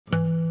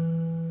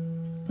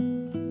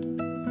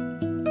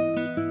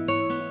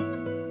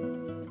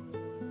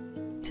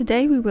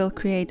Today we will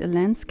create a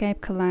landscape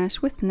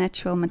collage with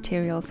natural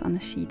materials on a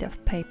sheet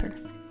of paper.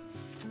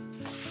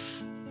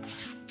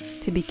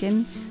 To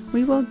begin,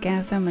 we will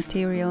gather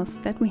materials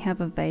that we have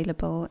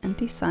available and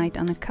decide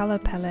on a color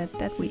palette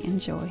that we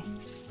enjoy.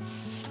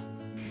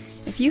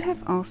 If you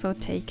have also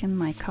taken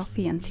my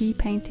coffee and tea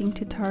painting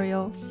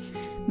tutorial,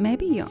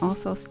 maybe you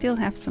also still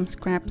have some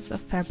scraps of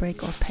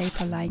fabric or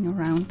paper lying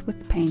around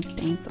with paint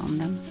stains on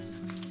them.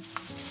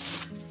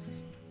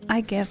 I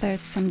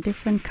gathered some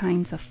different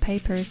kinds of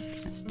papers,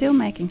 still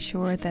making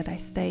sure that I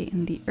stay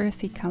in the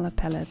earthy color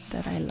palette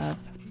that I love.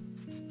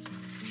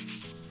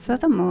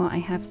 Furthermore, I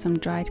have some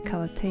dried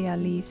calathea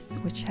leaves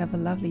which have a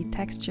lovely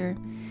texture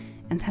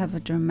and have a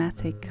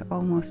dramatic,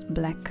 almost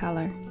black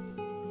color.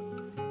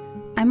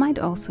 I might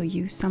also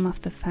use some of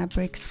the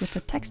fabrics with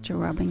the texture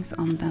rubbings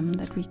on them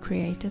that we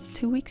created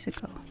 2 weeks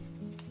ago.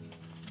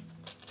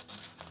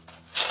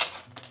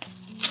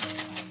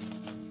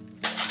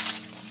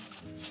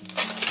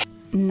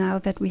 Now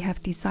that we have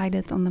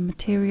decided on the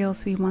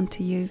materials we want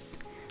to use,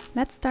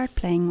 let's start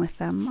playing with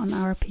them on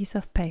our piece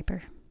of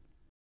paper.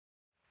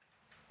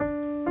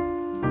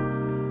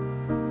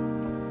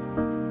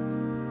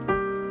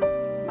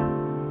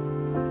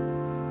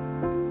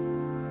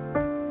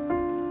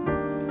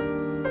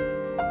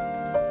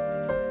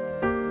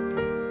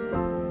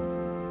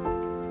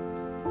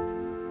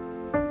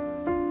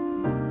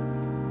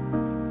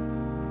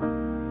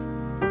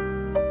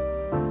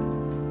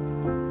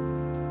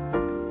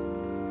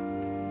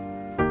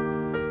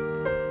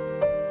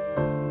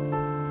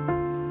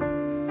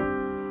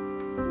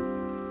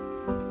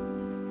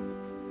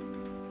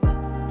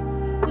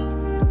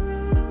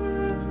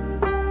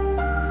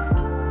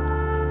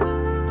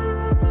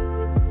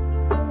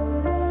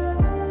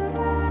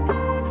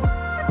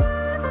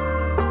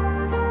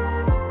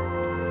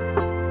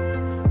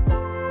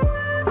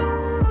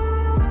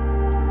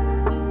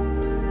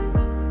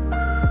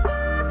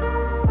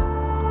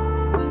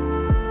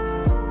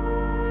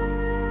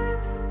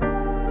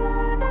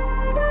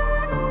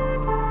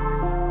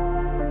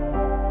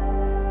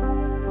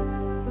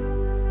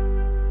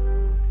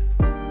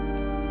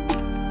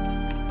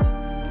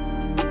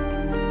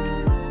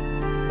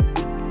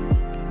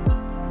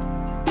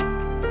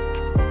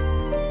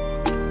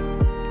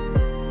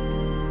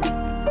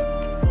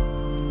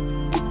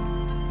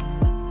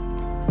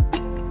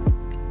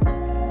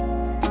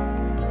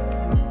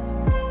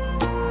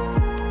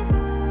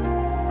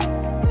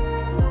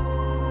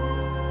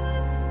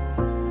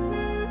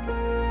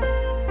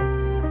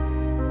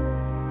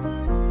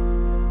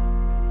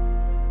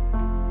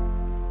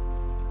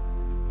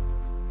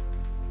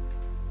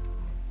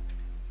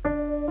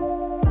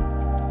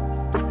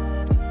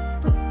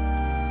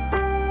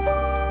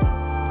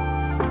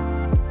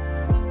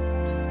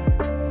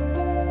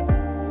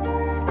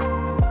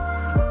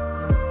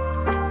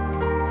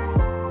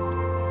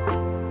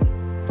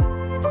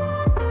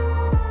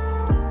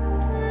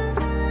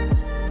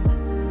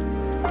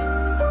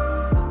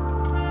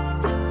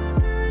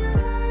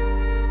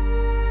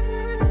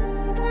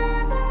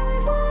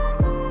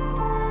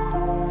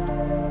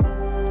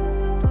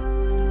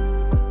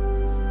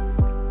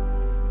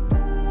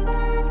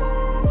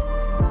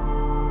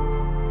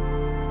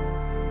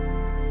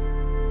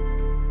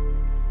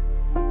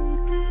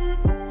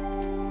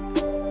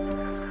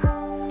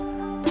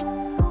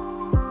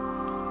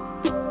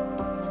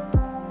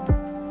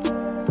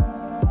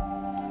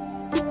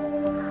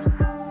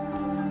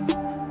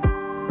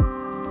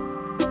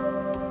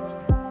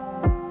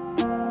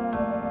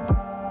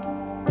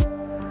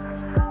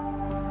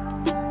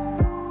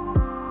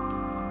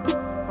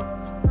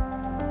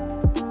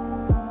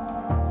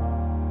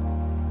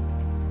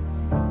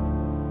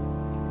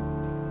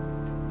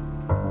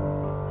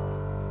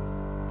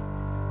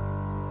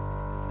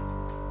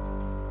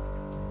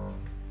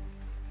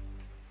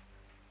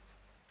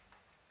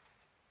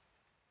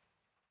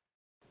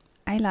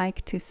 I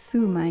like to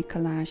sew my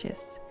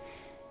collages.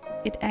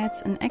 It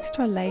adds an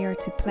extra layer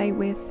to play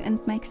with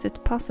and makes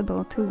it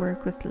possible to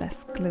work with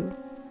less glue.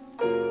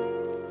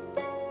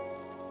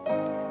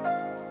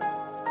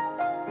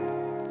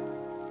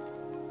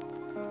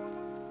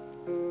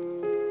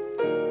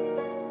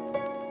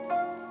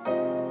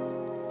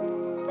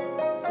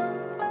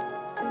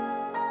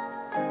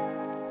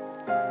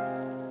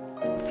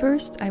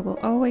 First, I will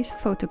always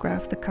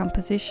photograph the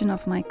composition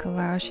of my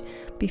collage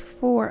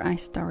before I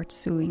start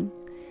sewing.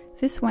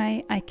 This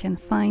way I can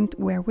find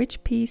where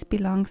which piece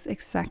belongs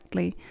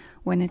exactly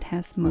when it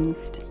has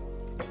moved.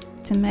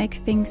 To make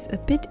things a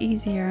bit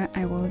easier,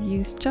 I will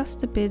use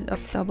just a bit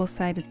of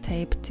double-sided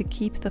tape to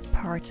keep the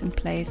parts in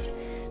place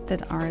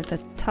that are the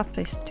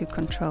toughest to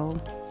control.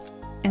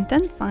 And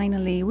then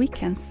finally we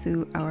can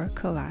sew our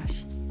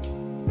collage.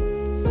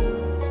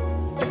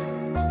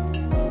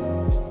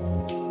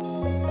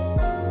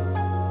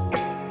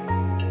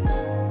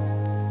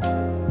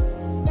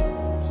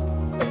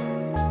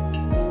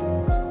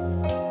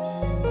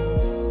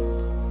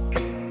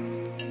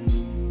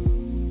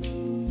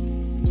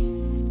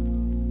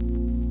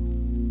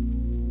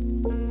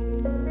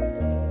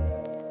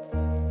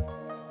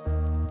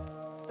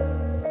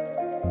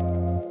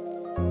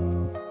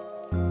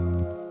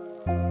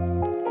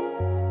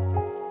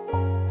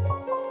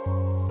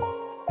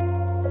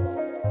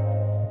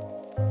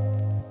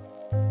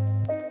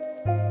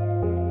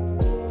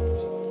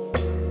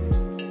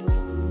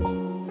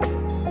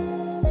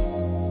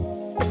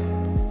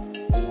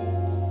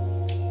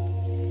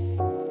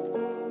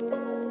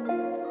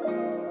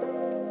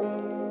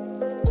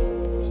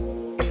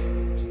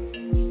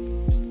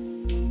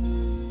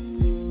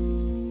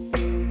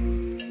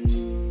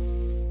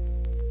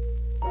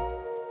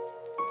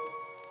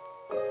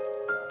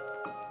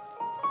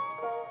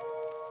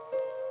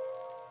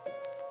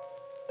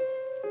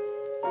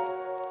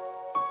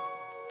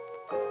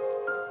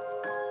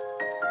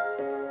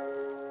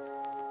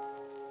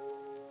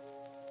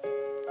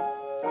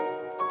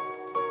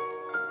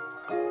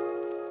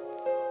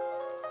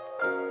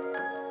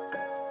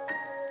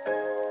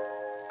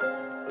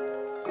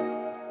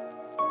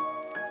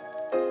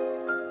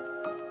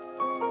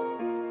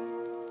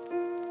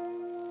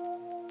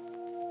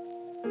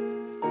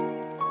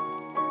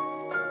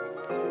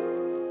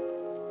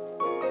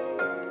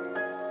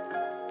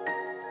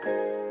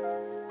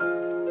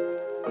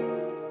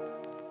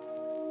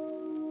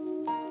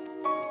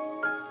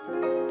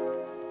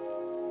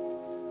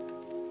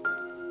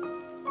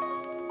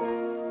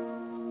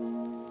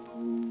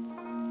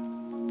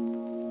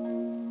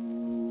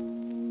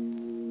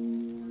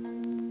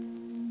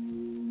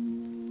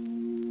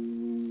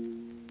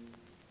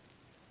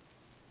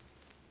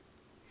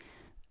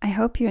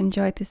 hope you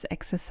enjoyed this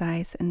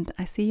exercise, and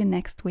I see you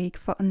next week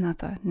for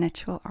another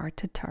natural art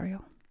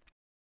tutorial.